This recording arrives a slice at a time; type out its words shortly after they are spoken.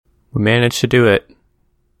We managed to do it.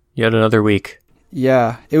 Yet another week.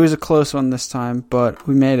 Yeah, it was a close one this time, but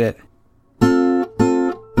we made it.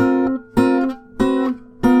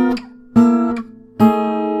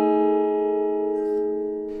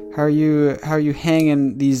 How are you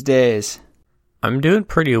hanging these days? I'm doing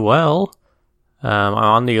pretty well. I'm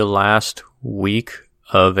on the last week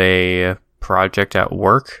of a project at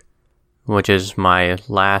work, which is my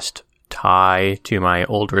last tie to my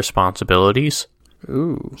old responsibilities.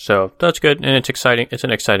 Ooh. So that's good, and it's exciting. It's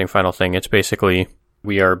an exciting final thing. It's basically,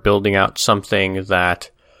 we are building out something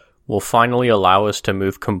that will finally allow us to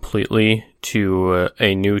move completely to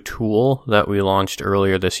a new tool that we launched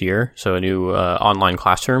earlier this year. So a new online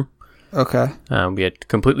classroom. Okay. We had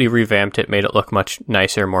completely revamped it, made it look much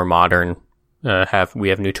nicer, more modern. We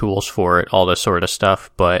have new tools for it, all this sort of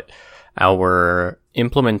stuff. But our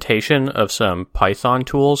implementation of some Python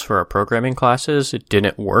tools for our programming classes, it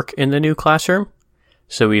didn't work in the new classroom.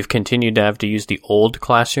 So we've continued to have to use the old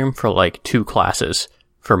classroom for like 2 classes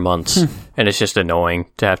for months. And it's just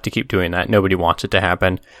annoying to have to keep doing that. Nobody wants it to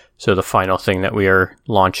happen. So the final thing that we are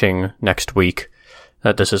launching next week,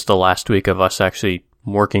 that this is the last week of us actually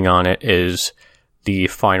working on it, is the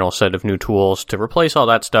final set of new tools to replace all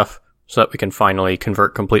that stuff so that we can finally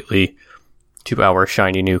convert completely to our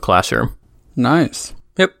shiny new classroom. Nice.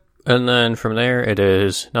 Yep. And then from there, it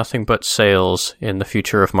is nothing but sales in the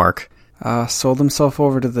future of Mark. Sold himself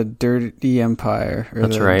over to the dirty empire, or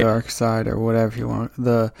That's the right. dark side, or whatever you want.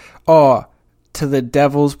 To the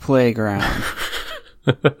devil's playground.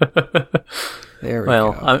 There we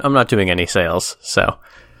go. I'm not doing any sales, so.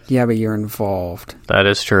 Yeah, but you're involved. That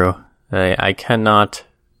is true. I cannot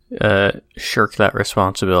shirk that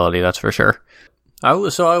responsibility, that's for sure.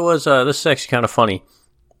 This is actually kind of funny.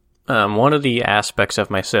 One of the aspects of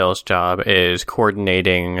my sales job is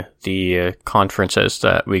coordinating the conferences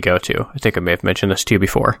that we go to. I think I may have mentioned this to you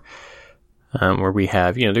before. Where we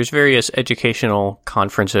have, there's various educational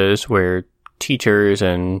conferences where teachers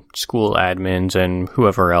and school admins and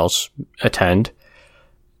whoever else attend.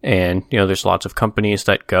 And, there's lots of companies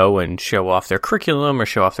that go and show off their curriculum or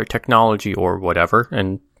show off their technology or whatever.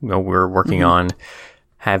 And, we're working on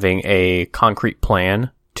having a concrete plan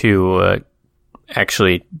to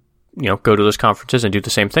actually, go to those conferences and do the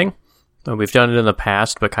same thing. We've done it in the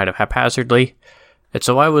past, but kind of haphazardly. And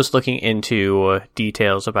so I was looking into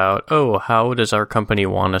details about, how does our company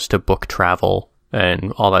want us to book travel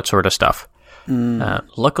and all that sort of stuff.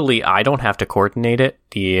 Luckily, I don't have to coordinate it.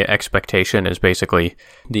 The expectation is basically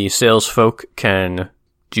the sales folk can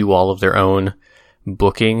do all of their own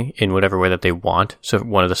booking in whatever way that they want. So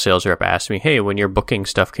one of the sales rep asked me, hey, when you're booking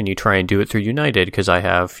stuff, can you try and do it through United? Because I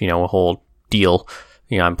have, a whole deal.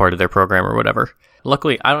 I'm part of their program or whatever.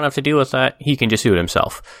 Luckily, I don't have to deal with that. He can just do it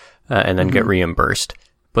himself and then get reimbursed.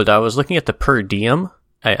 But I was looking at the per diem.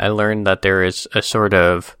 I learned that there is a sort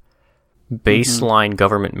of baseline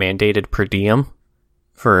government mandated per diem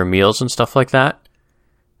for meals and stuff like that,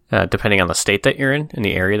 depending on the state that you're in and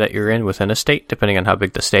the area that you're in within a state, depending on how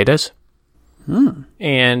big the state is.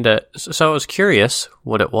 And so I was curious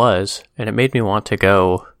what it was, and it made me want to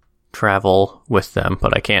go travel with them,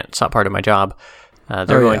 but I can't. It's not part of my job.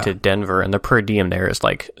 They're going to Denver, and the per diem there is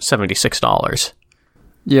like $76.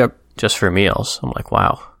 Yep. Just for meals. I'm like,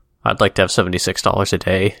 wow. I'd like to have $76 a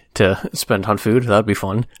day to spend on food. That'd be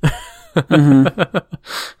fun.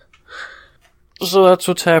 So that's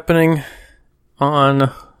what's happening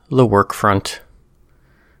on the work front.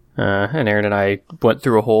 And Aaron and I went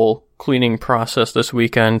through a whole cleaning process this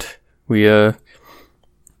weekend. We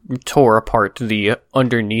tore apart the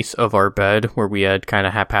underneath of our bed where we had kind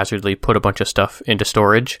of haphazardly put a bunch of stuff into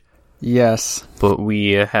storage. Yes. But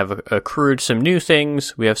we have accrued some new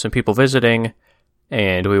things. We have some people visiting,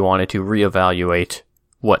 and we wanted to reevaluate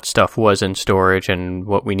what stuff was in storage and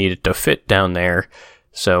what we needed to fit down there.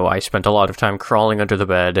 So I spent a lot of time crawling under the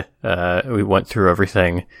bed. We went through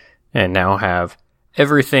everything and now have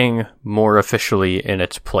everything more officially in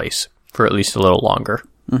its place for at least a little longer.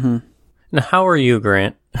 Now, how are you,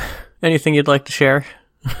 Grant? Anything you'd like to share?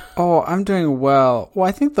 Oh, I'm doing well. Well,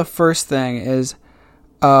 I think the first thing is,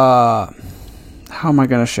 how am I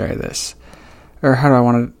going to share this? Or how do I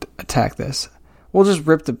want to attack this? We'll just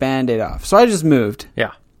rip the Band-Aid off. So I just moved.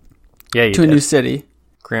 Yeah, you to did. A new city.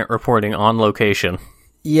 Grant reporting on location.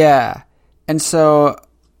 Yeah. And so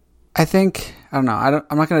I think, I don't know,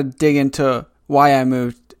 I'm not going to dig into why I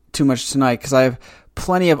moved too much tonight, because I have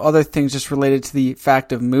plenty of other things just related to the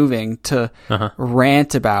fact of moving to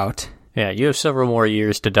rant about. Yeah, you have several more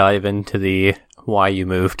years to dive into the why you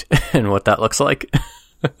moved and what that looks like.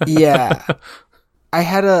 Yeah. I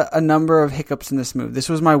had a number of hiccups in this move. This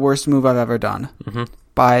was my worst move I've ever done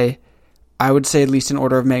by I would say at least an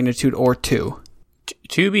order of magnitude or two.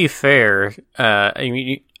 To be fair, I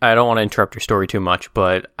mean, I don't want to interrupt your story too much,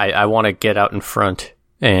 but I want to get out in front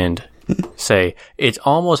and say it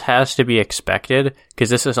almost has to be expected, because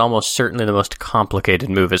this is almost certainly the most complicated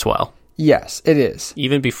move as well. Yes, it is.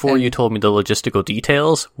 Even before you told me the logistical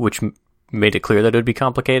details, which made it clear that it would be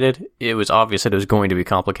complicated, it was obvious that it was going to be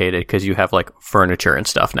complicated because you have like furniture and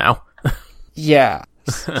stuff now. Yeah.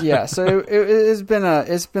 Yeah, so it's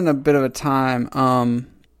been a bit of a time.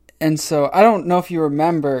 And so I don't know if you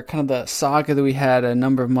remember kind of the saga that we had a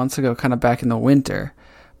number of months ago, kind of back in the winter,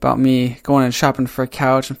 about me going and shopping for a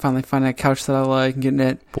couch and finally finding a couch that I like and getting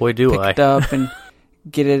it picked up and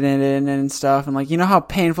getting it in and stuff. And like, you know how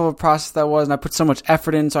painful of a process that was, and I put so much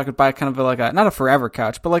effort in so I could buy kind of like a, not a forever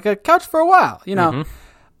couch, but like a couch for a while, you know?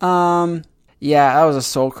 Mm-hmm. Yeah, that was a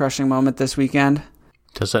soul crushing moment this weekend.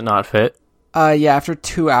 Does it not fit? Yeah, after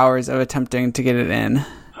 2 hours of attempting to get it in.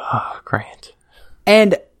 Oh, great.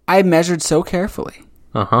 And I measured so carefully.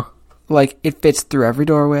 Uh-huh. Like, it fits through every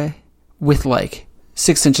doorway with like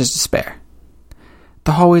 6 inches to spare.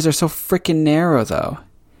 The hallways are so freaking narrow, though.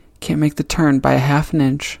 Can't make the turn by a half an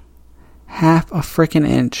inch. Half a freaking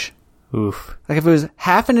inch. Oof. Like, if it was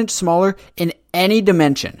half an inch smaller in any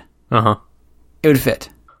dimension, it would fit.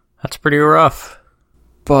 That's pretty rough.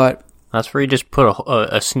 But that's where you just put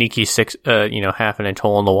a sneaky half an inch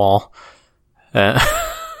hole in the wall.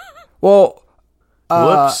 Well,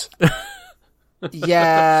 whoops.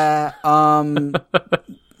 Yeah. Oh,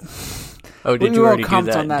 did you already do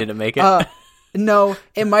that? Did it make it? No,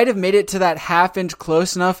 it might have made it to that half inch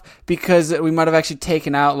close enough because we might have actually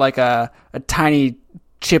taken out like a tiny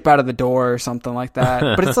chip out of the door or something like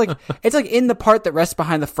that. But it's like in the part that rests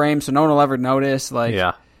behind the frame, so no one will ever notice. Like,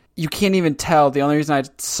 yeah. You can't even tell. The only reason I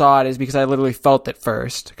saw it is because I literally felt it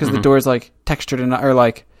first, because the door is like textured enough or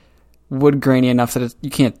like wood grainy enough that you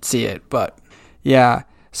can't see it. But yeah,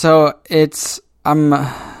 so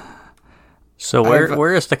So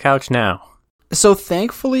where is the couch now? So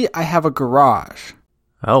thankfully, I have a garage.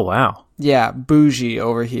 Oh, wow. Yeah, bougie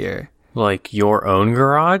over here. Like your own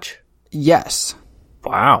garage? Yes.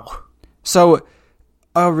 Wow. So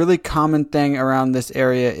a really common thing around this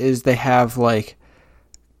area is they have like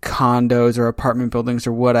condos or apartment buildings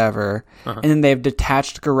or whatever, and then they have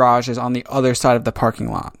detached garages on the other side of the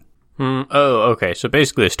parking lot. Oh, okay. So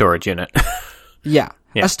basically a storage unit. Yeah.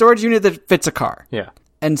 A storage unit that fits a car. Yeah.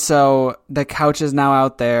 And so the couch is now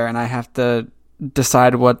out there, and I have to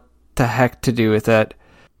decide what the heck to do with it.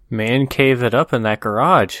 Man cave it up in that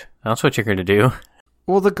garage. That's what you're going to do.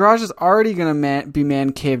 Well, the garage is already going to be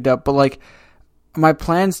man caved up, but like my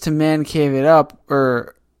plans to man cave it up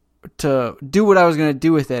or to do what I was going to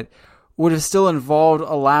do with it would have still involved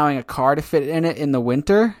allowing a car to fit in it in the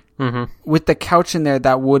winter. With the couch in there,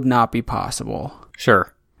 that would not be possible.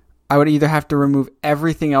 Sure. I would either have to remove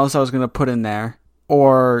everything else I was going to put in there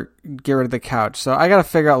or get rid of the couch. So I got to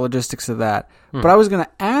figure out logistics of that. But I was going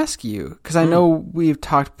to ask you, because I know we've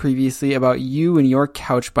talked previously about you and your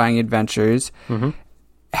couch buying adventures.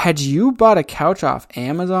 Had you bought a couch off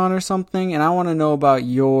Amazon or something? And I want to know about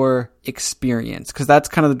your experience, because that's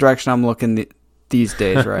kind of the direction I'm looking these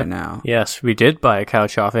days right now. Yes, we did buy a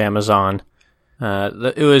couch off Amazon.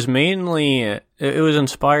 It was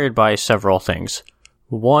inspired by several things.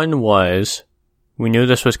 One was we knew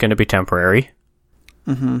this was going to be temporary.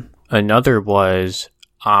 Another was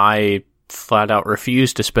I flat out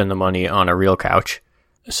refused to spend the money on a real couch.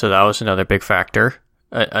 So that was another big factor.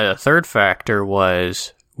 A third factor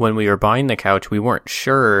was when we were buying the couch, we weren't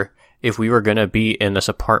sure if we were going to be in this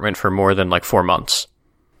apartment for more than like 4 months.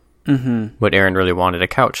 But Aaron really wanted a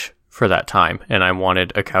couch for that time, and I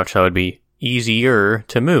wanted a couch that would be easier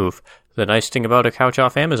to move. The nice thing about a couch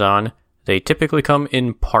off Amazon, they typically come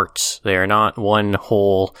in parts. They are not one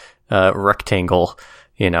whole rectangle.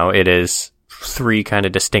 You know, it is 3 kind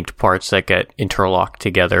of distinct parts that get interlocked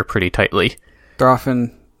together pretty tightly. They're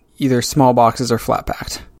often either small boxes or flat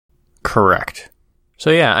packed. Correct.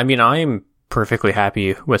 So yeah, I mean, I'm perfectly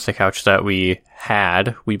happy with the couch that we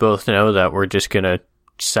had. We both know that we're just going to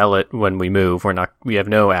sell it when we move. We have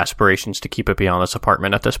no aspirations to keep it beyond this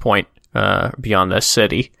apartment at this point, beyond this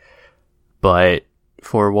city. But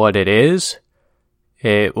for what it is,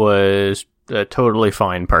 it was a totally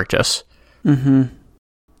fine purchase.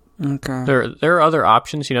 Okay. There are other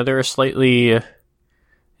options. You know, there are slightly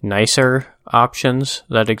nicer options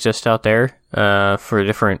that exist out there for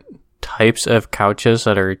different types of couches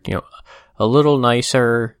that are, you know, a little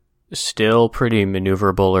nicer, still pretty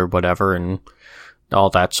maneuverable or whatever, and all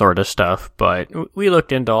that sort of stuff. But we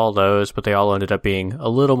looked into all those, but they all ended up being a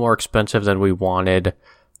little more expensive than we wanted,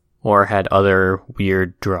 or had other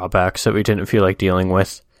weird drawbacks that we didn't feel like dealing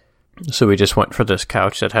with. So we just went for this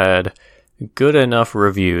couch that had good enough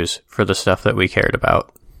reviews for the stuff that we cared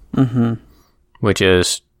about. Mm-hmm. Which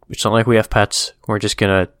is, it's not like we have pets. We're just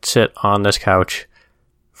going to sit on this couch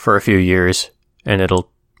for a few years, and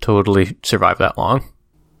it'll totally survive that long.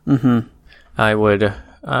 Mm-hmm. I would,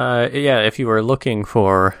 if you were looking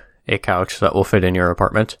for a couch that will fit in your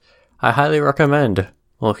apartment, I highly recommend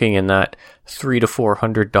looking in that $300 to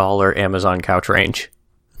 $400 Amazon couch range.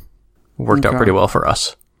 Worked out pretty well for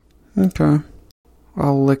us. Okay.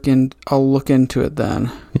 I'll look into it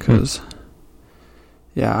then, because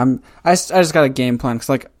I just got a game plan, because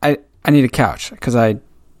like I need a couch, because I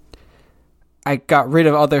got rid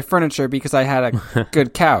of other furniture because I had a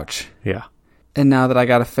good couch. Yeah. And now that I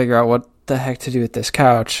got to figure out what the heck to do with this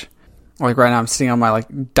couch, like right now I'm sitting on my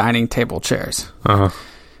like dining table chairs,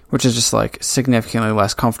 which is just like significantly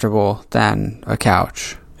less comfortable than a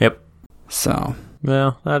couch. Yep. So.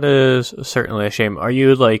 Well, that is certainly a shame. Are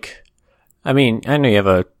you like, I mean, I know you have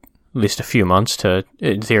at least a few months to,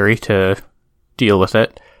 in theory, to deal with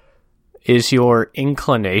it. Is your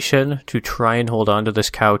inclination to try and hold on to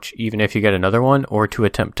this couch even if you get another one, or to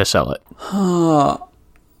attempt to sell it?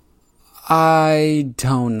 I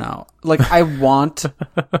don't know. Like, I want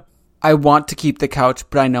to keep the couch,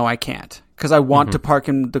 but I know I can't, because I want to park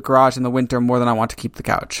in the garage in the winter more than I want to keep the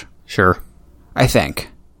couch. Sure. I think.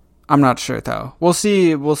 I'm not sure though. We'll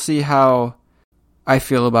see how I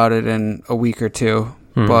feel about it in a week or two.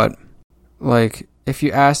 But like, if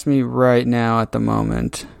you ask me right now at the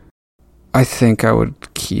moment, I think I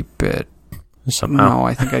would keep it. Somehow. No,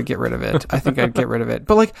 I think I'd get rid of it.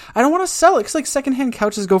 But like, I don't want to sell it, because like secondhand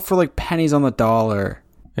couches go for like pennies on the dollar.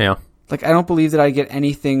 Yeah. Like, I don't believe that I get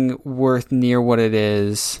anything worth near what it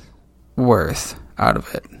is worth out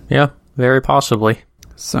of it. Yeah, very possibly.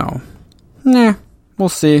 So, nah, we'll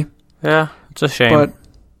see. Yeah, it's a shame. But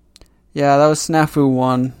yeah, that was Snafu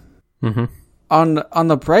 1. Mm-hmm. On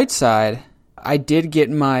the bright side, I did get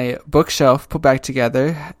my bookshelf put back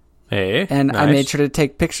together. Hey, and nice. I made sure to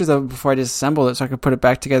take pictures of it before I disassembled it, so I could put it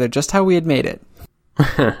back together just how we had made it.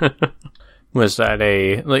 Was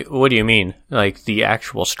that what do you mean? Like the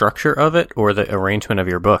actual structure of it, or the arrangement of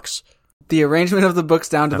your books? The arrangement of the books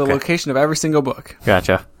down to the location of every single book.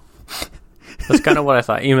 Gotcha. That's kind of what I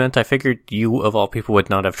thought you meant. I figured you, of all people,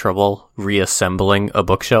 would not have trouble reassembling a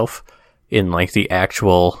bookshelf in, like, the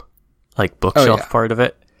actual, like, bookshelf part of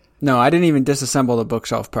it. No, I didn't even disassemble the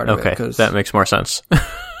bookshelf part of it. Okay, that makes more sense.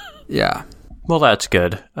 Yeah. Well, that's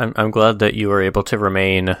good. I'm glad that you were able to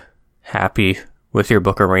remain happy with your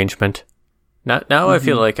book arrangement. Now I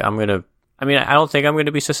feel like I don't think I'm going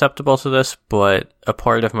to be susceptible to this, but a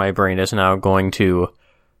part of my brain is now going to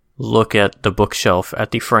look at the bookshelf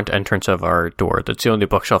at the front entrance of our door. That's the only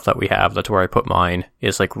bookshelf that we have. That's where I put mine.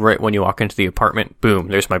 Is like right when you walk into the apartment, boom,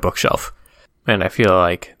 there's my bookshelf. And I feel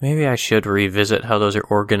like maybe I should revisit how those are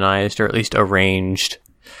organized, or at least arranged.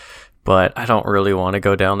 But I don't really want to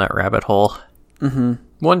go down that rabbit hole. Mm-hmm.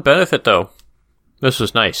 One benefit, though, this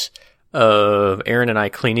was nice, of Aaron and I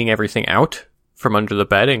cleaning everything out from under the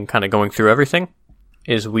bed and kind of going through everything,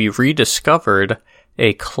 is we rediscovered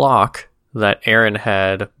a clock that Aaron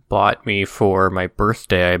had bought me for my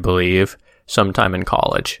birthday, I believe, sometime in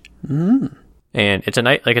college. Mm. And it's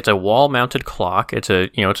it's a wall-mounted clock. It's an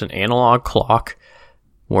analog clock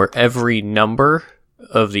where every number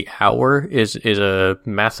of the hour is a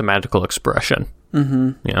mathematical expression.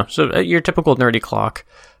 Mm-hmm. So your typical nerdy clock.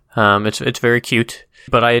 It's very cute,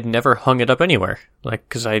 but I had never hung it up anywhere,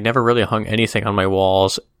 because I never really hung anything on my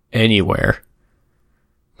walls anywhere.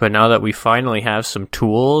 But now that we finally have some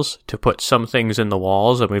tools to put some things in the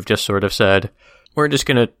walls, and we've just sort of said, we're just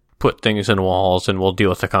going to put things in walls and we'll deal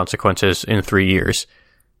with the consequences in 3 years.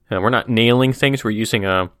 And we're not nailing things. We're using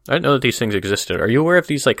I didn't know that these things existed. Are you aware of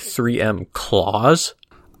these 3M claws?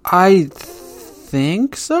 I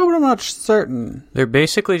think so, but I'm not certain. They're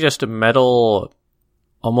basically just a metal,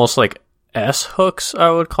 almost like S-hooks, I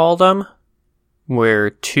would call them, where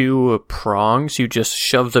 2 prongs, you just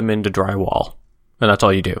shove them into drywall. And that's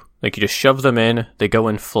all you do. You just shove them in, they go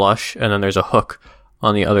in flush, and then there's a hook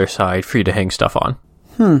on the other side for you to hang stuff on.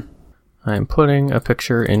 I'm putting a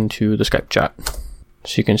picture into the Skype chat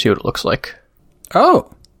so you can see what it looks like.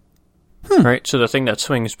 Oh. Right, so the thing that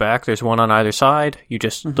swings back, there's one on either side. You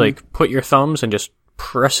just, put your thumbs and just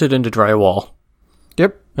press it into drywall.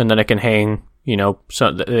 Yep. And then it can hang,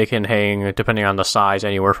 so they can hang, depending on the size,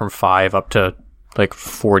 anywhere from 5 up to,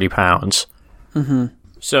 40 pounds. Mm-hmm.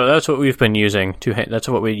 So that's what we've been using that's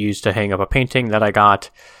what we use to hang up a painting that I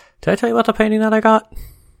got. Did I tell you about the painting that I got?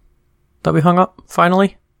 That we hung up,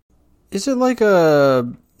 finally? Is it like a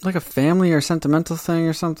family or sentimental thing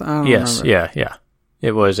or something? I don't remember. Yeah.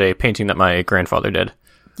 It was a painting that my grandfather did.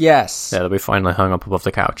 Yes. Yeah, that we finally hung up above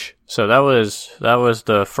the couch. So that was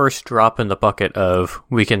the first drop in the bucket of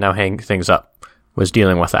we can now hang things up, was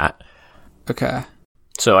dealing with that. Okay.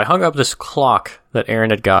 So I hung up this clock that Aaron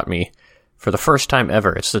had got me for the first time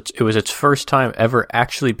ever. It was its first time ever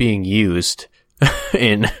actually being used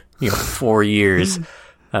in 4 years.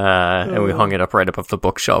 And we hung it up right above the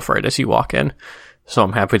bookshelf right as you walk in. So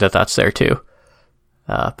I'm happy that that's there too.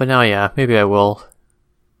 But now, yeah, maybe I will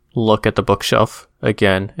look at the bookshelf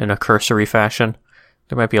again in a cursory fashion.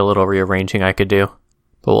 There might be a little rearranging I could do,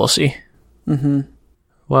 but we'll see. Mm-hmm.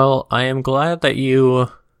 Well, I am glad that you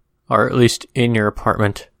are at least in your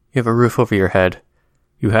apartment. You have a roof over your head.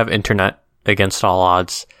 You have internet against all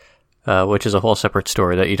odds, which is a whole separate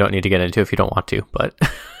story that you don't need to get into if you don't want to, but...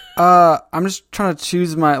 I'm just trying to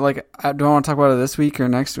choose my, do I want to talk about it this week or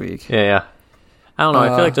next week? Yeah. I don't know. I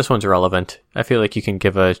feel like this one's relevant. I feel like you can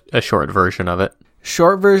give a short version of it.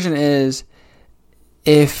 Short version is,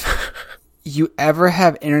 if you ever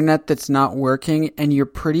have internet that's not working and you're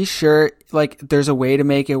pretty sure, there's a way to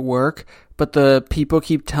make it work, but the people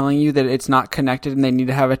keep telling you that it's not connected and they need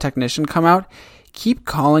to have a technician come out, keep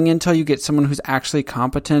calling until you get someone who's actually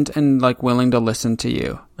competent and, willing to listen to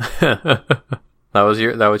you. That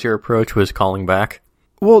was your approach, was calling back?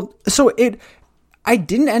 Well, I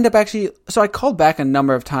didn't end up so I called back a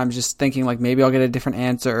number of times just thinking maybe I'll get a different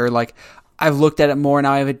answer, or I've looked at it more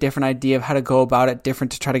now, I have a different idea of how to go about it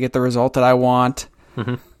different to try to get the result that I want,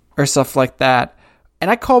 or stuff like that. And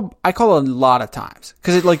I called a lot of times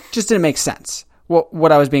because it just didn't make sense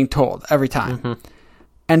what I was being told every time. Mm-hmm.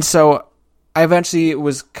 And so I eventually it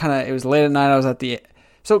was late at night. I was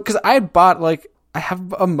because I had bought I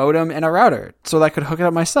have a modem and a router so that I could hook it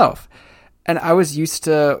up myself. And I was used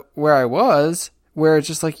to where I was, where it's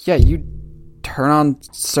just you turn on,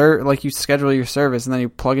 you schedule your service and then you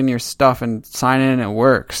plug in your stuff and sign in and it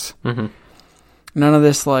works. Mm-hmm. None of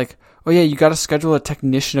this oh yeah, you got to schedule a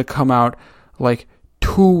technician to come out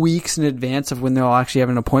 2 weeks in advance of when they'll actually have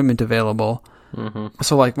an appointment available. Mm-hmm.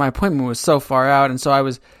 So my appointment was so far out, and so I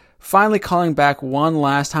was finally calling back one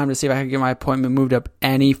last time to see if I could get my appointment moved up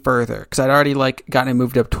any further, because I'd already gotten it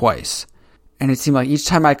moved up twice, and it seemed like each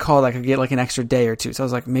time I called I could get an extra day or two. So I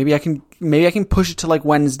was maybe I can push it to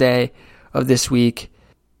Wednesday of this week,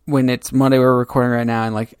 when it's Monday we're recording right now,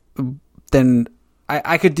 and then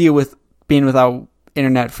I could deal with being without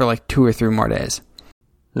internet for 2 or 3 more days.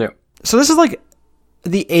 Yeah. So this is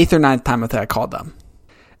the 8th or 9th time I think I called them.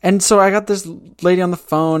 And so I got this lady on the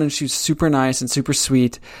phone, and she was super nice and super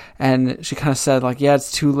sweet. And she kind of said, yeah,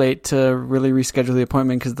 it's too late to really reschedule the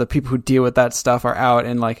appointment because the people who deal with that stuff are out.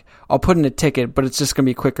 And, I'll put in a ticket, but it's just going to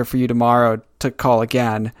be quicker for you tomorrow to call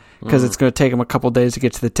again because it's going to take them a couple days to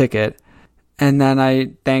get to the ticket. And then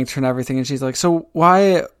I thanked her and everything. And she's like, so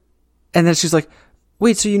why? And then she's like,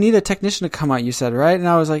 wait, so you need a technician to come out, you said, right? And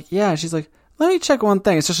I was like, yeah. And she's like, let me check one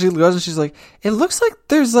thing. And so she goes and she's like, it looks like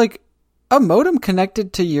there's a modem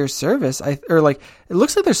connected to your service. It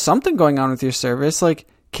looks like there's something going on with your service.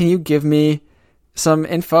 Can you give me some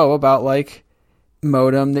info about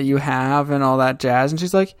modem that you have and all that jazz? And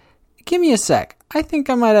she's like, give me a sec. I think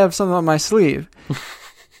I might have something up my sleeve.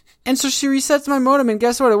 And so she resets my modem, and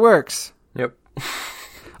guess what? It works. Yep.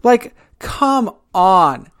 Come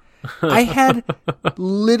on. I had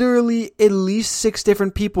literally at least 6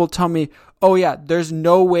 different people tell me, oh yeah, there's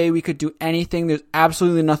no way we could do anything. There's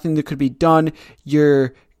absolutely nothing that could be done.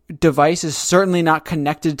 Your device is certainly not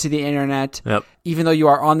connected to the internet, even though you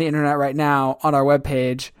are on the internet right now on our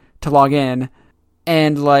webpage to log in.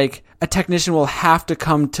 And a technician will have to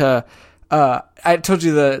come to, I told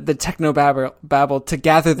you the techno babble to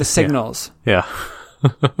gather the signals. Yeah.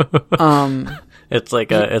 It's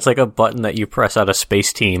like a button that you press out of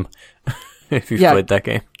Space Team if you've played that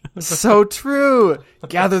game. So true.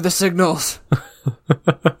 Gather the signals.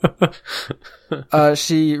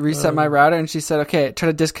 She reset my router and she said, okay, try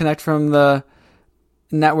to disconnect from the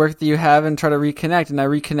network that you have and try to reconnect. And I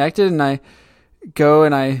reconnected, and I go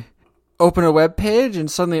and I open a web page,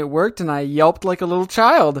 and suddenly it worked, and I yelped like a little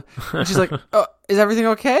child. And she's like, oh, is everything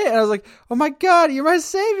okay? And I was like, oh my God, you're my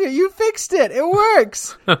savior. You fixed it. It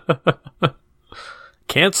works.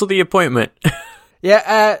 Cancel the appointment.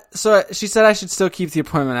 Yeah, so she said I should still keep the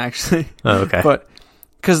appointment, actually. Oh, okay. But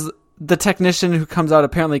because the technician who comes out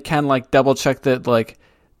apparently can double check that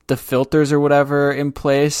the filters or whatever in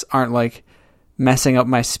place aren't messing up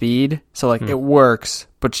my speed. So it works,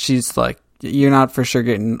 but she's you're not for sure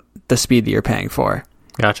getting the speed that you're paying for.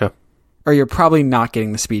 Gotcha. Or you're probably not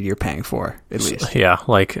getting the speed you're paying for, at least. Yeah,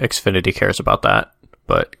 Xfinity cares about that.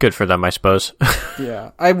 But good for them, I suppose.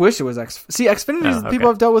 Yeah. I wish it was Xfinity is people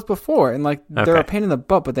I've dealt with before, and they're a pain in the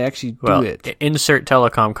butt, but they actually do it. Insert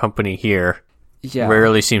telecom company here. Yeah.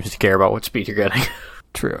 rarely seems to care about what speed you're getting.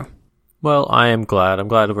 True. Well, I am glad. I'm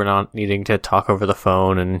glad we're not needing to talk over the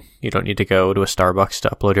phone, and you don't need to go to a Starbucks to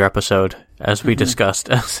upload your episode, as we discussed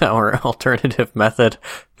as our alternative method.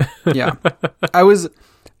 Yeah. I was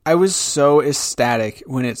so ecstatic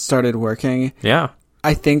when it started working. Yeah.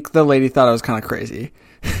 I think the lady thought I was kind of crazy.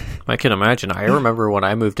 I can imagine. I remember when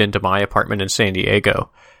I moved into my apartment in San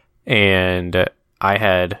Diego, and I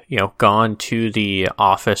had, gone to the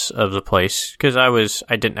office of the place because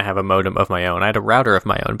I didn't have a modem of my own. I had a router of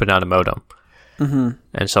my own, but not a modem. Mm-hmm.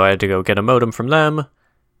 And so I had to go get a modem from them,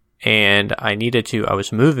 and I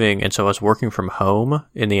was moving, and so I was working from home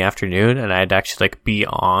in the afternoon, and I had to actually be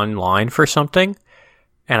online for something,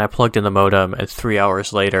 and I plugged in the modem, and 3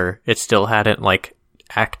 hours later, it still hadn't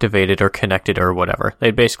activated or connected or whatever.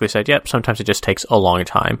 They basically said, yep, sometimes it just takes a long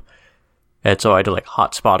time. And so I had to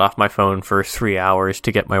hotspot off my phone for 3 hours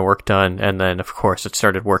to get my work done. And then, of course, it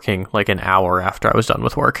started working an hour after I was done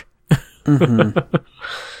with work. Mm-hmm.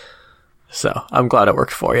 So I'm glad it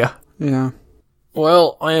worked for you. Yeah.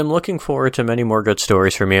 Well, I am looking forward to many more good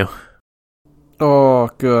stories from you. Oh,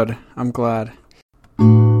 good. I'm glad.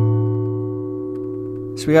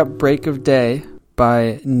 So we got Break of Day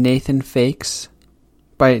by Nathan Fakes.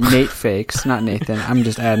 By Nate Fakes, not Nathan. I'm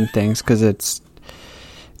just adding things because it's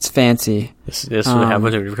fancy. This is what happens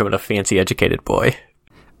when you're becoming a fancy, educated boy.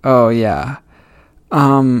 Oh, yeah.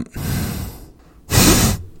 I'm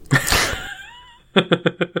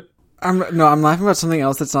laughing about something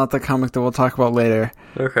else that's not the comic that we'll talk about later.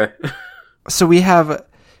 Okay. So we have,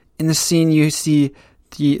 in the scene, you see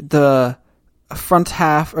the front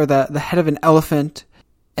half, or the head of an elephant,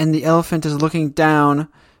 and the elephant is looking down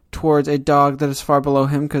towards a dog that is far below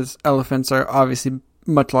him, because elephants are obviously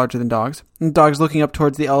much larger than dogs. And the dog's looking up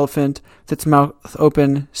towards the elephant, with its mouth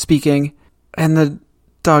open, speaking, and the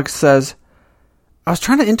dog says, "I was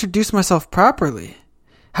trying to introduce myself properly.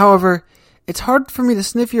 However, it's hard for me to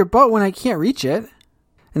sniff your butt when I can't reach it."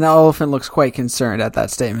 And the elephant looks quite concerned at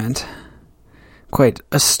that statement. Quite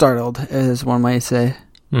startled, as one might say.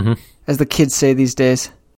 Mm-hmm. As the kids say these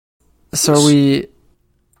days. So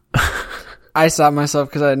I stopped myself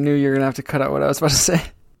because I knew you were going to have to cut out what I was about to say.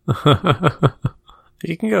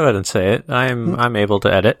 You can go ahead and say it. I'm able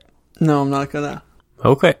to edit. No, I'm not going to.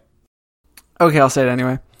 Okay. Okay, I'll say it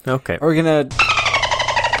anyway. Okay. Are we going to...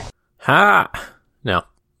 Ha! No.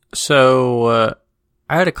 So,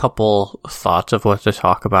 I had a couple thoughts of what to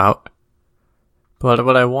talk about. But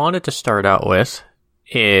what I wanted to start out with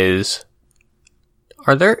is,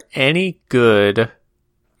 are there any good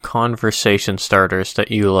conversation starters that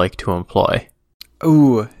you like to employ?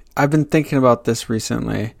 Ooh, I've been thinking about this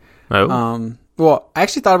recently. Oh? Well, I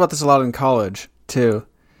actually thought about this a lot in college, too.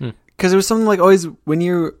 Because it was something always, when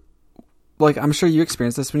you... I'm sure you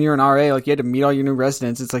experienced this when you were an RA, you had to meet all your new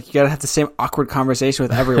residents. It's you got to have the same awkward conversation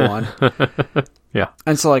with everyone. Yeah.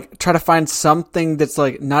 And so, try to find something that's,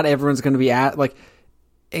 not everyone's going to be at.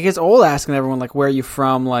 It gets old asking everyone, where are you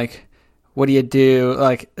from? What do you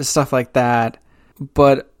do? Stuff like that.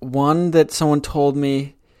 But one that someone told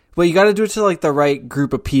me, well, you got to do it to, the right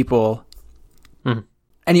group of people. Mm-hmm.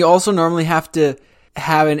 And you also normally have to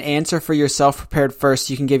have an answer for yourself prepared first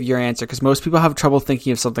so you can give your answer, because most people have trouble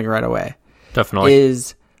thinking of something right away. Definitely.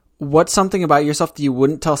 Is what's something about yourself that you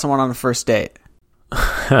wouldn't tell someone on a first date?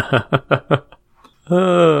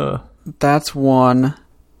 That's one.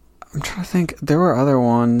 I'm trying to think. There were other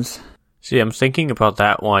ones. See, I'm thinking about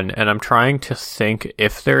that one, and I'm trying to think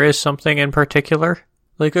if there is something in particular.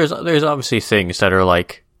 There's obviously things that are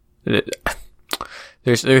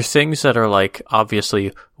there's things that are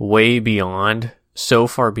obviously way beyond, so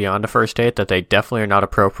far beyond a first date that they definitely are not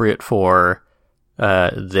appropriate for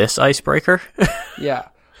this icebreaker. Yeah.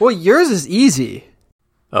 Well, yours is easy.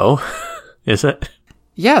 Oh, is it?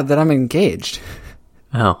 Yeah, that I'm engaged.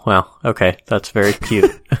 Oh, well, okay. That's very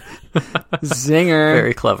cute. Zinger.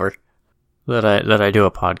 Very clever. That I do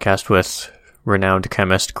a podcast with renowned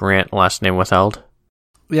chemist Grant, last name withheld.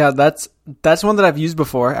 Yeah, that's one that I've used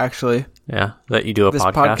before, actually. Yeah, that you do a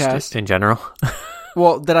podcast in general.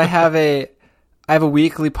 Well, that I have a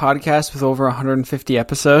weekly podcast with over 150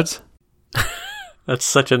 episodes. That's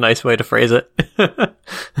such a nice way to phrase it.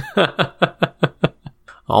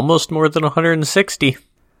 Almost more than 160.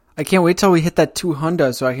 I can't wait till we hit that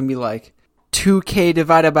 200 so I can be 2K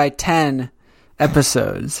divided by 10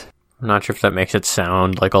 episodes. I'm not sure if that makes it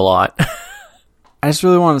sound like a lot. I just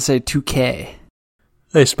really want to say 2K.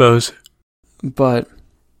 I suppose. But,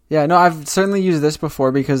 yeah, no, I've certainly used this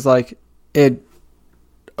before because, it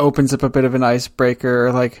opens up a bit of an icebreaker,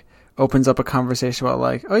 or, opens up a conversation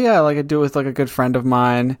about, oh, yeah, I do it with, a good friend of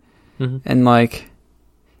mine. Mm-hmm. And, I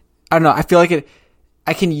don't know, I feel like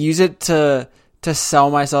I can use it to to sell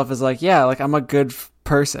myself as like, yeah, like I'm a good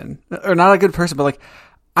person, or not a good person, but like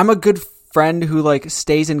I'm a good friend who like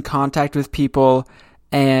stays in contact with people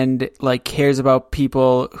and like cares about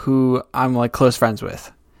people who I'm like close friends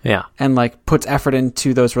with. Yeah. And like puts effort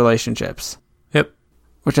into those relationships. Yep.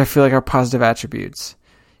 Which I feel like are positive attributes.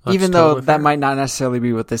 That's even though totally that fair. might not necessarily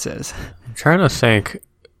be what this is. I'm trying to think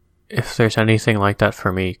if there's anything like that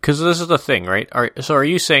for me. Because this is the thing, right? Are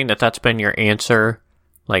you saying that that's been your answer?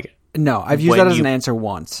 Like, No, I've used that as an answer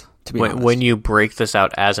once, to be honest. When you break this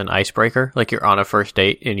out as an icebreaker, like you're on a first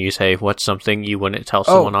date and you say, what's something you wouldn't tell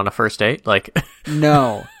someone on a first date? Like,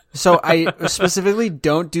 No. So I specifically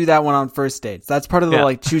don't do that one on first dates. That's part of the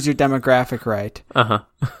like choose your demographic, right?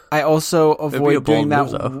 I also avoid doing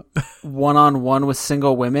that one-on-one with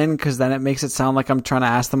single women because then it makes it sound like I'm trying to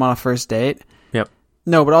ask them on a first date. Yep.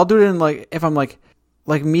 No, but I'll do it in like if I'm like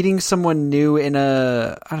meeting someone new in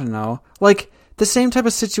a, I don't know, like the same type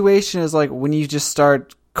of situation as like when you just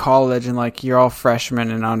start college and like you're all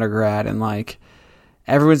freshmen and undergrad and like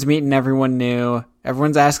everyone's meeting everyone new.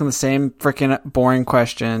 Everyone's asking the same freaking boring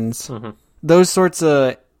questions. Those sorts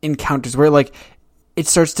of encounters where like it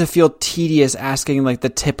starts to feel tedious asking like the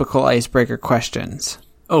typical icebreaker questions.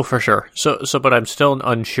 oh, for sure. But I'm still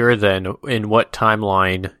unsure then in what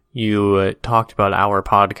timeline you talked about our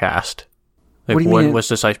podcast. Like, What do you when mean? was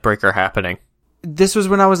this icebreaker happening? This was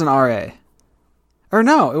when I was an RA. Or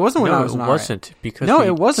no, it wasn't when I was an it RA. wasn't. Because No, we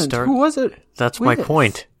it wasn't. Who was it? That's my with?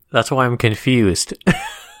 point. That's why I'm confused.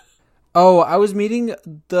 Oh, I was meeting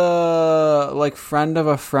the like friend of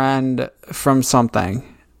a friend from something.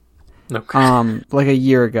 Okay. Like a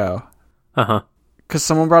year ago. Uh-huh. Because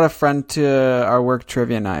someone brought a friend to our work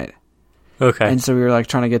trivia night. Okay. And so we were like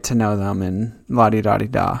trying to get to know them and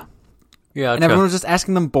la-di-da-di-da. Yeah. And everyone was just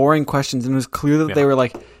asking them boring questions, and it was clear that they were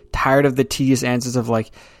like tired of the tedious answers of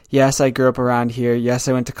like, yes, I grew up around here. Yes,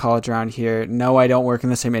 I went to college around here. No, I don't work in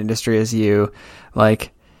the same industry as you.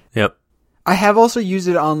 Like, Yep. I have also used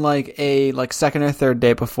it on like a like second or third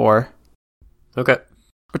date before, Okay.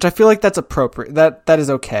 which I feel like that's appropriate. That is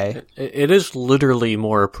okay. It is literally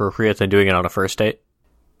more appropriate than doing it on a first date.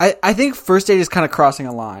 I think first date is kind of crossing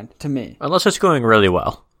a line to me. Unless it's going really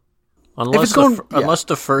well. Unless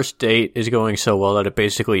the first date is going so well that it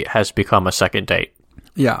basically has become a second date.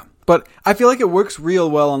 Yeah, but I feel like it works real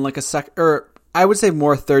well on like a or I would say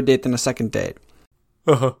more third date than a second date.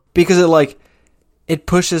 Because it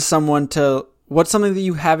pushes someone to, what's something that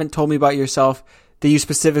you haven't told me about yourself that you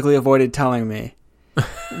specifically avoided telling me?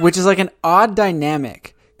 Which is like an odd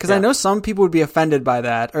dynamic. Because I know some people would be offended by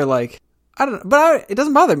that, or like, I don't know, but it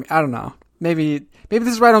doesn't bother me. I don't know. Maybe this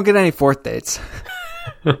is why I don't get any fourth dates.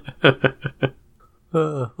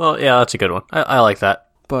 Well, yeah, that's a good one. I like that.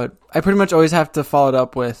 But I pretty much always have to follow it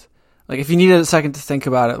up with, like, if you need a second to think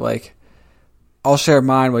about it, like, I'll share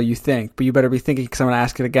mine while you think, but you better be thinking because I'm going to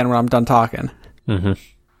ask it again when I'm done talking. Mm-hmm.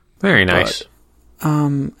 Very nice. But,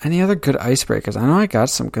 any other good icebreakers? I know I got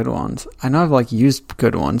some good ones. I know I've, like, used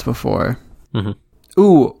good ones before. Mm-hmm.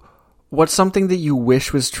 Ooh, what's something that you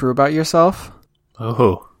wish was true about yourself?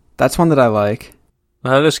 Oh, That's one that I like.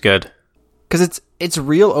 that is good. Because it's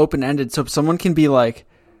real open-ended, so someone can be, like,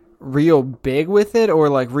 real big with it or,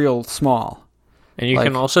 like, real small. And you Like-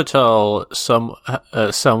 can also tell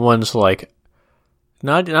someone's like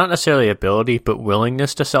not necessarily ability, but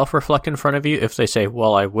willingness to self-reflect in front of you. If they say,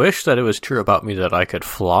 "Well, I wish that it was true about me that I could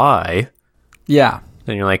fly," Yeah.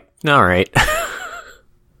 then you're like, "All right,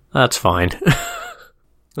 that's fine."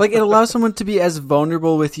 Like, it allows someone to be as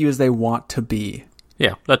vulnerable with you as they want to be.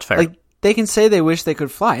 Yeah, that's fair. Like, they can say they wish they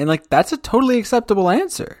could fly, and, like, that's a totally acceptable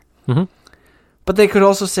answer. Mm-hmm. But they could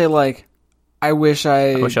also say, like, I wish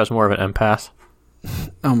I was more of an empath.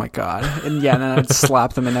 Oh, my God. And, yeah, then I'd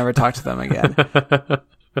slap them and never talk to them again.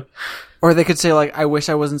 Or they could say, like, I wish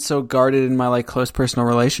I wasn't so guarded in my, like, close personal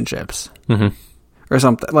relationships. Mm-hmm. Or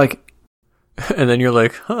something. Like, And then you're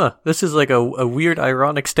like, "Huh, this is like a weird,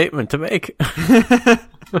 ironic statement to make."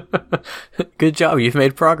 Good job, you've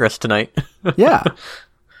made progress tonight. yeah.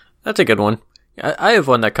 That's a good one. I have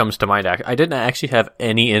one that comes to mind. I didn't actually have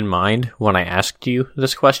any in mind when I asked you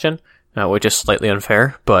this question, which is slightly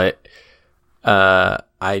unfair, but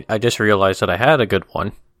I just realized that I had a good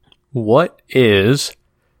one. What is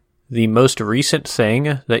the most recent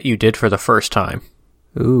thing that you did for the first time?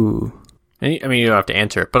 Ooh. And I mean, you don't have to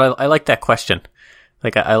answer it, but I like that question.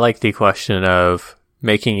 Like, I like the question of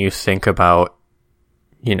making you think about,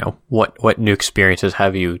 you know, what new experiences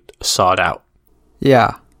have you sought out?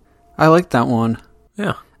 Yeah. I like that one.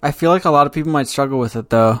 Yeah, I feel like a lot of people might struggle with it,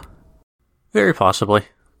 though. very possibly.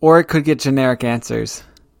 Or it could get generic answers.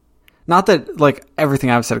 Not that, like, everything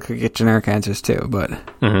I've said could get generic answers, too, but...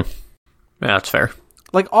 Mm-hmm. Yeah, that's fair.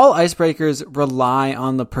 like all icebreakers rely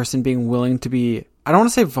on the person being willing to be, I don't want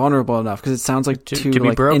to say vulnerable enough because it sounds like too to be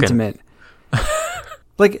like broken. intimate.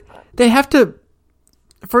 Like they have to,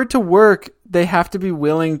 for it to work, they have to be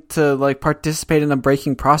willing to like participate in the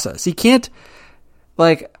breaking process. You can't,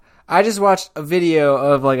 like, I just watched a video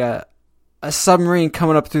of like a submarine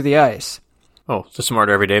coming up through the ice. Oh, the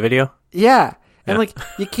Smarter Everyday video? Yeah. And like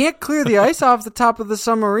you can't clear the ice off the top of the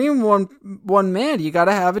submarine one man. You got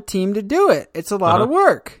to have a team to do it. It's a lot of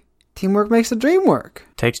work. Teamwork makes the dream work.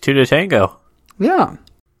 Takes two to tango. Yeah.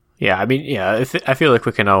 Yeah, I mean, yeah, I feel like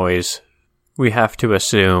we have to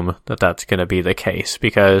assume that that's going to be the case,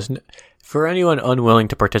 because for anyone unwilling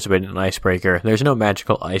to participate in an icebreaker, there's no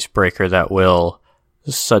magical icebreaker that will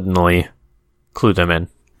suddenly clue them in.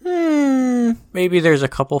 Maybe there's a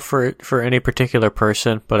couple for any particular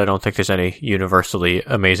person, but I don't think there's any universally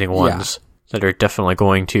amazing ones that are definitely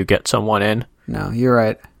going to get someone in. No, you're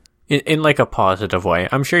right. In like a positive way.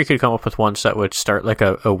 I'm sure you could come up with ones that would start like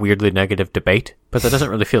a weirdly negative debate, but that doesn't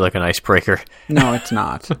really feel like an icebreaker. No, it's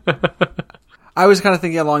not. I was kind of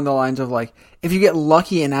thinking along the lines of like, if you get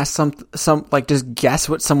lucky and ask some like just guess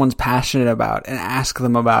what someone's passionate about and ask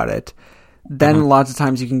them about it, then lots of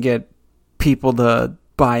times you can get people to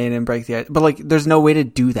buy in and break the ice. But like, there's no way to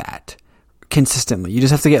do that consistently. You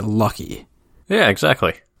just have to get lucky. Yeah,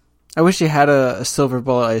 exactly. I wish you had a silver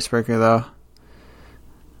bullet icebreaker though.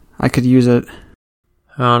 I could use it.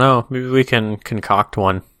 I don't know. Maybe we can concoct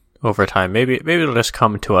one over time. Maybe it'll just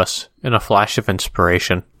come to us in a flash of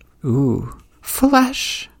inspiration. Ooh,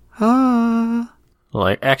 flash. Ah.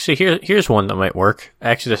 Like, actually, here's one that might work.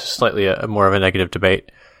 Actually, this is slightly more of a negative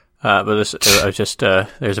debate. But this, I was just,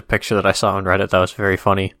 there's a picture that I saw on Reddit that was very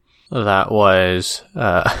funny. That was,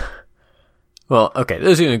 well, okay,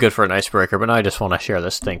 this isn't good for an icebreaker, but I just want to share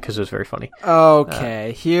this thing because it was very funny.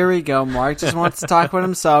 Okay, here we go. Mark just wants to talk about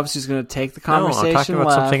himself, so he's going to take the conversation. No, I'm talking about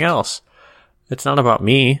left. something else. It's not about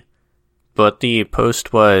me, but the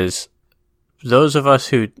post was those of us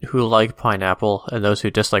who like pineapple and those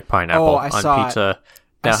who dislike pineapple on pizza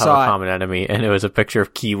now have a common enemy, and it was a picture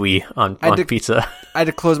of kiwi on pizza. I had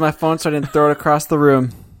to close my phone so I didn't throw it across the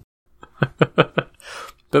room.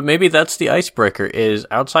 But maybe that's the icebreaker, is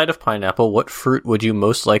outside of pineapple, what fruit would you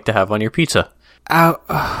most like to have on your pizza? I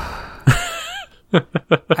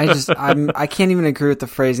can't even agree with the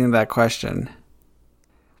phrasing of that question.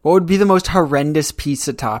 What would be the most horrendous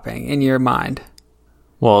pizza topping in your mind?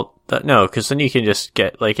 Well, no, because then you can just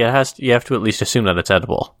get, like, you have to at least assume that it's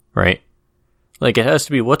edible, right? Like, it has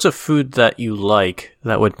to be, what's a food that you like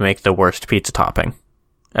that would make the worst pizza topping?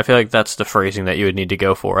 I feel like that's the phrasing that you would need to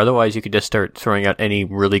go for. Otherwise, you could just start throwing out any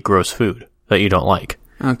really gross food that you don't like.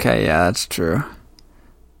 Okay, yeah, that's true.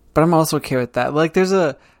 But I'm also okay with that. Like, there's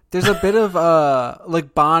a bit of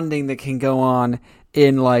like bonding that can go on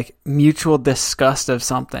in like mutual disgust of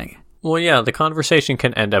something. Well, yeah, the conversation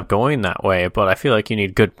can end up going that way, but I feel like you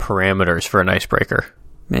need good parameters for an icebreaker.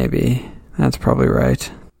 Maybe. That's probably right.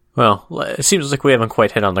 Well, it seems like we haven't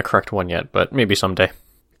quite hit on the correct one yet, but maybe someday.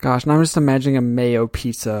 Gosh, now I'm just imagining a mayo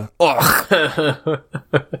pizza. Ugh.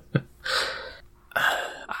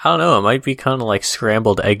 I don't know, it might be kind of like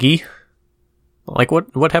scrambled eggy. Like,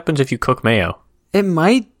 what happens if you cook mayo? It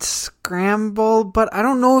might scramble, but I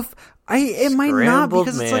don't know if... It might not,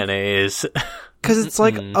 because mayonnaise. Because it's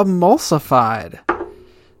like emulsified.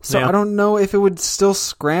 So yeah. I don't know if it would still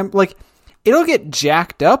scramble. Like, it'll get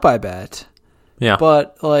jacked up, I bet. Yeah.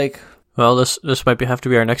 But, like... Well, this might have to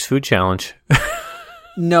be our next food challenge.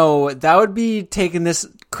 No, that would be taking this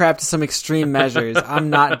crap to some extreme measures. I'm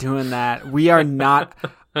not doing that.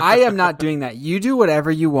 I am not doing that. You do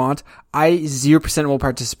whatever you want. I 0% will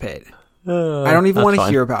participate. I don't even want to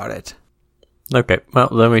hear about it. Okay, well,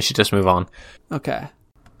 then we should just move on. Okay.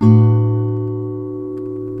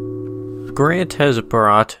 Grant has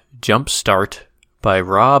brought Jumpstart by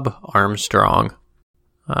Rob Armstrong.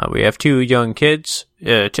 We have two young kids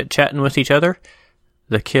chit-chatting with each other.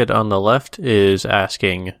 The kid on the left is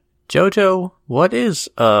asking, Jojo, what is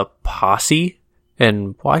a posse,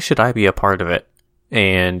 and why should I be a part of it?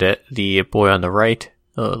 And the boy on the right,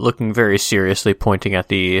 looking very seriously, pointing at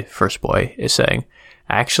the first boy, is saying,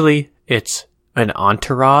 actually, it's an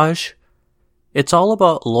entourage. It's all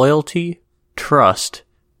about loyalty, trust,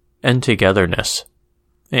 and togetherness.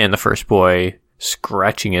 And the first boy,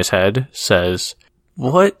 scratching his head, says,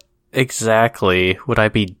 what exactly would I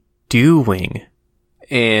be doing?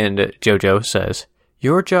 And Jojo says,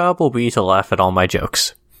 your job will be to laugh at all my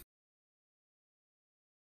jokes.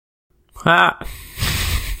 Ha!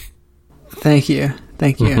 Thank you.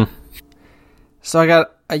 Mm-hmm. So I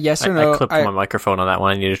got a yes or no. I clipped my microphone on that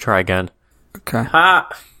one. I need to try again. Okay. Ha!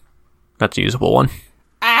 That's a usable one.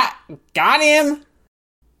 Got him!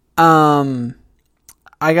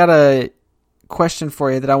 I got a question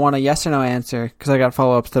for you that I want a yes or no answer because I got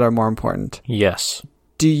follow-ups that are more important. Yes.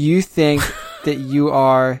 Do you think that you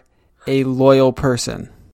are a loyal person?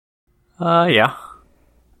 Yeah.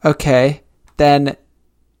 Okay, then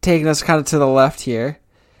taking us kind of to the left here,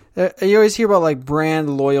 you always hear about like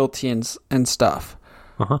brand loyalty and stuff.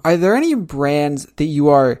 Uh-huh. Are there any brands that you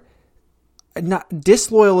are not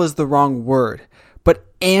disloyal is the wrong word, but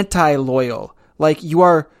anti-loyal? Like you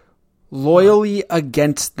are loyally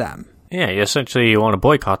against them. Yeah, essentially you want to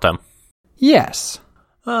boycott them. Yes.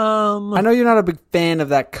 I I know you're not a big fan of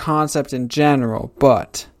that concept in general,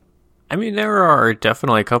 but I mean, there are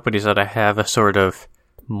definitely companies that I have a sort of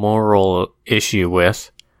moral issue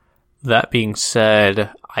with. That being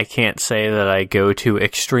said, I can't say that I go to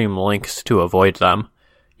extreme lengths to avoid them.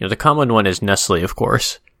 You know, the common one is Nestle, of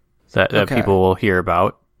course, that Okay. people will hear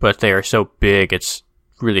about, but they are so big, it's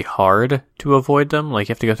really hard to avoid them. Like,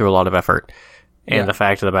 you have to go through a lot of effort. And Yeah. the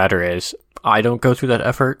fact of the matter is, I don't go through that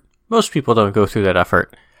effort. Most people don't go through that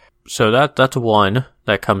effort. So that's one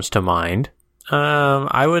that comes to mind.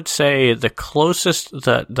 I would say the closest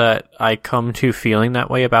that I come to feeling that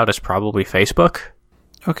way about is probably Facebook.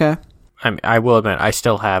 okay. I will admit, I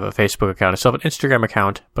still have a Facebook account. I still have an Instagram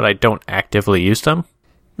account, but I don't actively use them.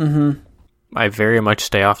 Mm-hmm. I very much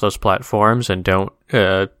stay off those platforms and don't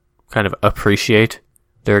kind of appreciate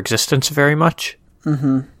their existence very much.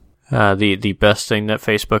 Mm-hmm. The best thing that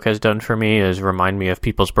Facebook has done for me is remind me of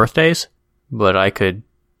people's birthdays, but I could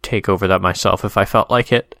take over that myself if I felt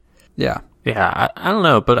like it. Yeah. Yeah, I don't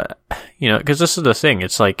know, but, because this is the thing.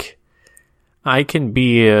 It's like, I can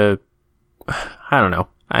be I don't know.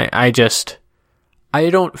 I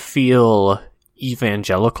don't feel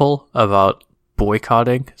evangelical about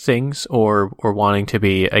boycotting things or wanting to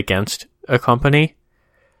be against a company.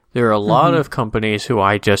 There are a lot of companies who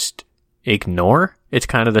I just ignore. It's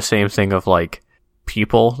kind of the same thing of like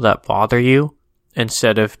people that bother you.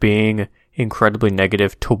 Instead of being incredibly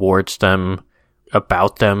negative towards them,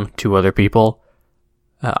 about them to other people,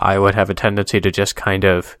 I would have a tendency to just kind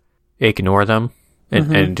of ignore them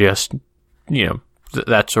and just,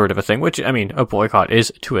 that sort of a thing, which, I mean, a boycott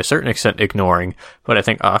is to a certain extent ignoring, but I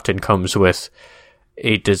think often comes with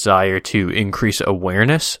a desire to increase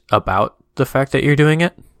awareness about the fact that you're doing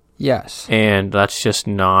it. Yes. And that's just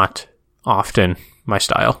not often my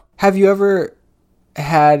style. Have you ever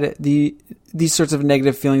had these sorts of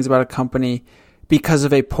negative feelings about a company because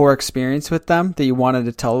of a poor experience with them that you wanted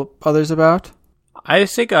to tell others about? I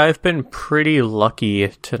think I've been pretty lucky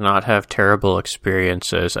to not have terrible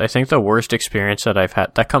experiences. I think the worst experience that I've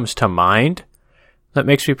had that comes to mind that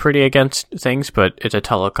makes me pretty against things, but it's a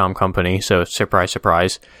telecom company, so surprise,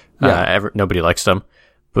 surprise. Yeah. Nobody likes them.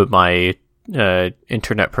 But my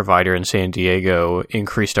internet provider in San Diego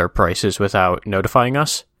increased our prices without notifying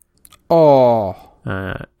us. Oh.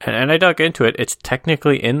 And I dug into it. It's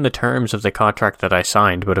technically in the terms of the contract that I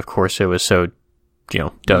signed, but of course it was so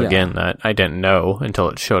dug in that I didn't know until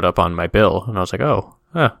it showed up on my bill. And I was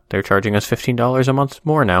like, they're charging us $15 a month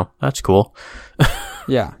more now. That's cool.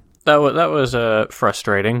 Yeah. That was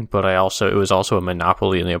frustrating, but it was also a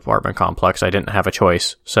monopoly in the apartment complex. I didn't have a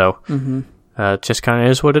choice. So it just kind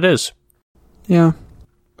of is what it is. Yeah.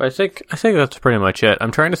 But I think that's pretty much it.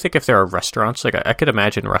 I'm trying to think if there are restaurants. Like, I could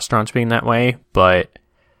imagine restaurants being that way, but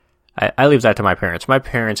I leave that to my parents. My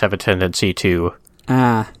parents have a tendency to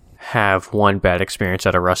have one bad experience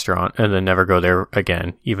at a restaurant and then never go there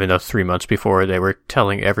again, even though 3 months before they were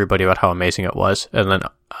telling everybody about how amazing it was. And then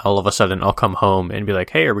all of a sudden I'll come home and be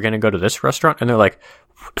like, hey, are we going to go to this restaurant? And they're like,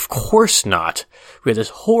 of course not. We had this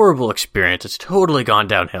horrible experience. It's totally gone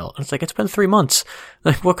downhill. And it's like, it's been 3 months.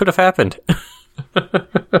 Like, what could have happened?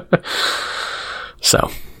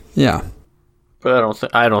 So. Yeah.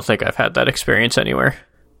 But I don't think I've had that experience anywhere.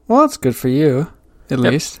 Well, that's good for you, at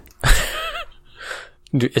least.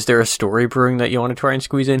 Is there a story brewing that you want to try and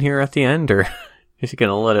squeeze in here at the end, or is you going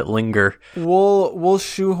to let it linger? We'll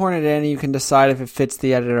shoehorn it in and you can decide if it fits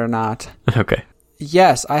the edit or not. Okay.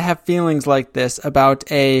 Yes, I have feelings like this about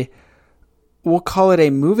we'll call it a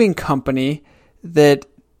moving company that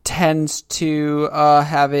tends to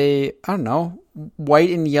have a, I don't know, white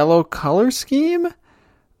and yellow color scheme.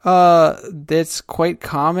 That's quite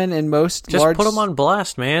common in most Just large... put them on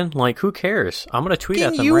blast, man. Like, who cares? I'm going to tweet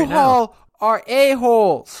at them right now. U-Haul are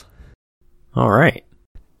a-holes. All right.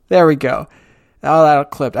 There we go. Oh, that'll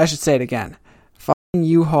clipped. I should say it again. Fucking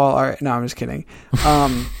U-Haul are... No, I'm just kidding.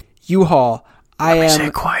 U-Haul. Say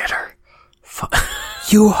it quieter.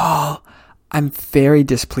 U-Haul. I'm very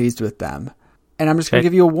displeased with them. And I'm just going to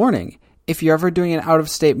give you a warning. If you're ever doing an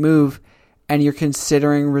out-of-state move and you're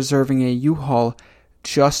considering reserving a U-Haul,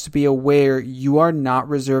 just be aware you are not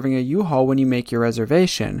reserving a U-Haul when you make your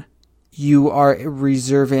reservation. You are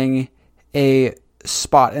reserving a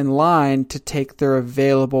spot in line to take their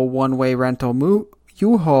available one-way rental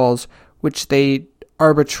U-Hauls, which they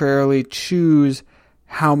arbitrarily choose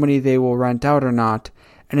how many they will rent out or not.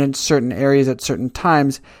 And in certain areas at certain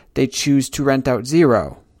times, they choose to rent out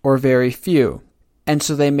 0 or very few. And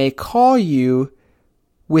so they may call you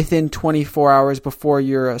within 24 hours before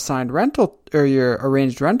your assigned rental or your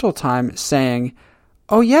arranged rental time saying,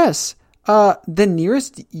 oh yes, the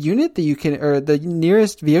nearest unit that you can, or the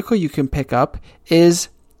nearest vehicle you can pick up is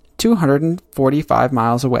 245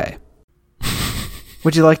 miles away.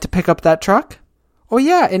 Would you like to pick up that truck? Oh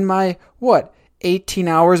yeah, in my, 18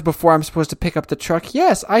 hours before I'm supposed to pick up the truck?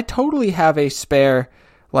 Yes, I totally have a spare,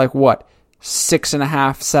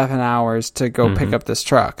 6.5, 7 hours to go pick up this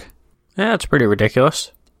truck. Yeah, it's pretty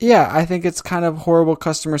ridiculous. Yeah, I think it's kind of horrible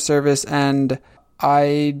customer service, and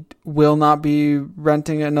I will not be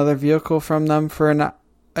renting another vehicle from them for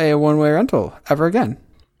a one-way rental ever again.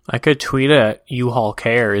 I could tweet at U-Haul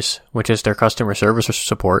Cares, which is their customer service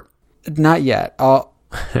support. Not yet. I'm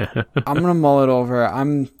gonna mull it over.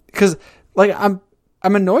 I'm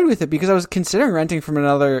annoyed with it because I was considering renting from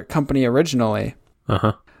another company originally.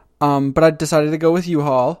 But I decided to go with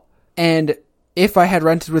U-Haul, and if I had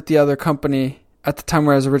rented with the other company at the time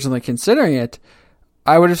where I was originally considering it,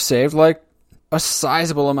 I would have saved a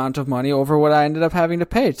sizable amount of money over what I ended up having to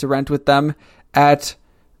pay to rent with them at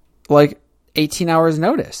 18 hours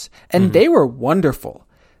notice. And they were wonderful.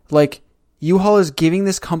 U-Haul is giving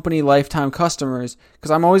this company lifetime customers because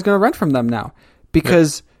I'm always going to rent from them now.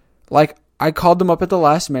 Because I called them up at the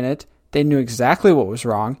last minute. They knew exactly what was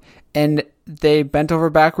wrong, and they bent over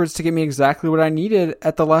backwards to give me exactly what I needed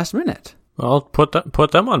at the last minute. Well, put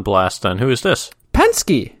them on blast then. Who is this?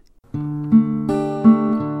 Penske.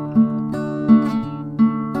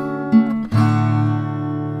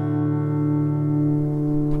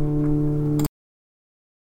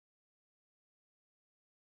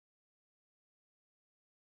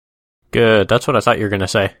 Good. That's what I thought you were going to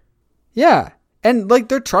say. Yeah. And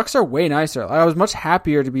their trucks are way nicer. I was much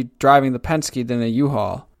happier to be driving the Penske than a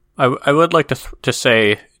U-Haul. I would like to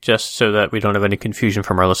say, just so that we don't have any confusion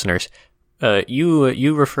from our listeners,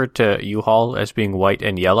 you referred to U-Haul as being white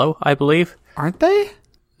and yellow, I believe. Aren't they?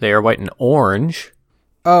 They are white and orange.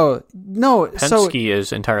 Oh, no. Penske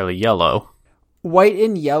is entirely yellow. White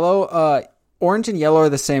and yellow, orange and yellow are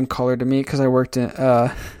the same color to me because I worked in,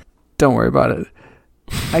 don't worry about it.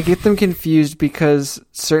 I get them confused because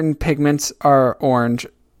certain pigments are orange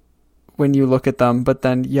when you look at them, but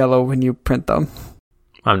then yellow when you print them.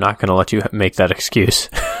 I'm not going to let you make that excuse.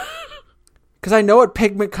 Because I know what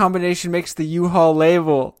pigment combination makes the U-Haul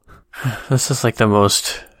label. This is the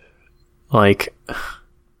most, I'm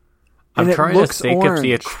trying to think of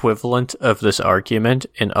the equivalent of this argument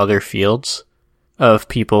in other fields of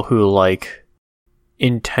people who,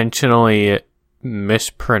 intentionally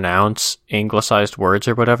mispronounce anglicized words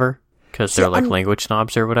or whatever because they're language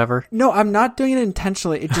snobs or whatever. No, I'm not doing it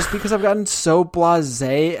intentionally. It's just because I've gotten so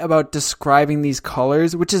blasé about describing these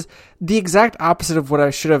colors, which is the exact opposite of what I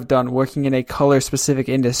should have done working in a color specific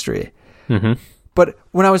industry. But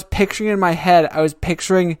when I was picturing it in my head, I was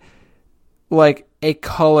picturing a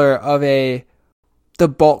color of the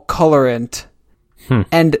bulk colorant,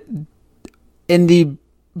 and in the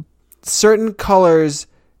certain colors,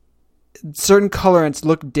 certain colorants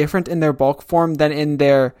look different in their bulk form than in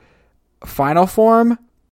their final form.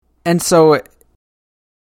 And so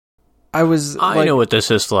I know what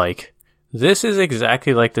this is like. This is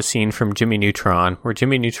exactly like the scene from Jimmy Neutron, where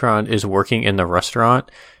Jimmy Neutron is working in the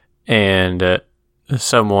restaurant and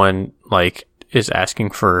someone is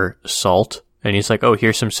asking for salt, and he's like, oh,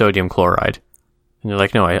 here's some sodium chloride. And they're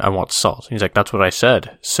like, no, I want salt. And he's like, that's what I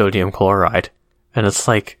said, sodium chloride. And it's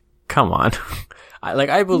come on.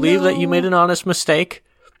 I believe that you made an honest mistake,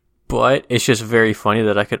 but it's just very funny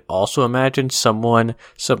that I could also imagine some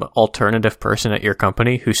alternative person at your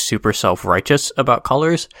company who's super self-righteous about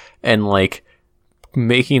colors and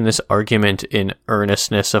making this argument in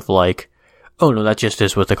earnestness of oh no, that just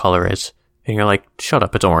is what the color is. And you're like, shut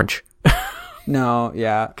up, it's orange. No,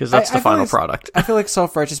 yeah. Because that's the final product. I feel like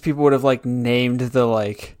self-righteous people would have named the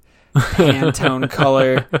Pantone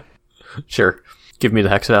color. Sure. Give me the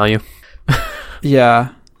hex value. Yeah.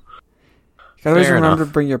 You gotta always remember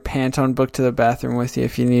to bring your Pantone book to the bathroom with you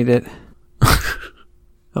if you need it.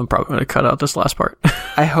 I'm probably going to cut out this last part.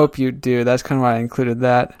 I hope you do. That's kind of why I included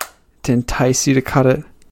that, to entice you to cut it.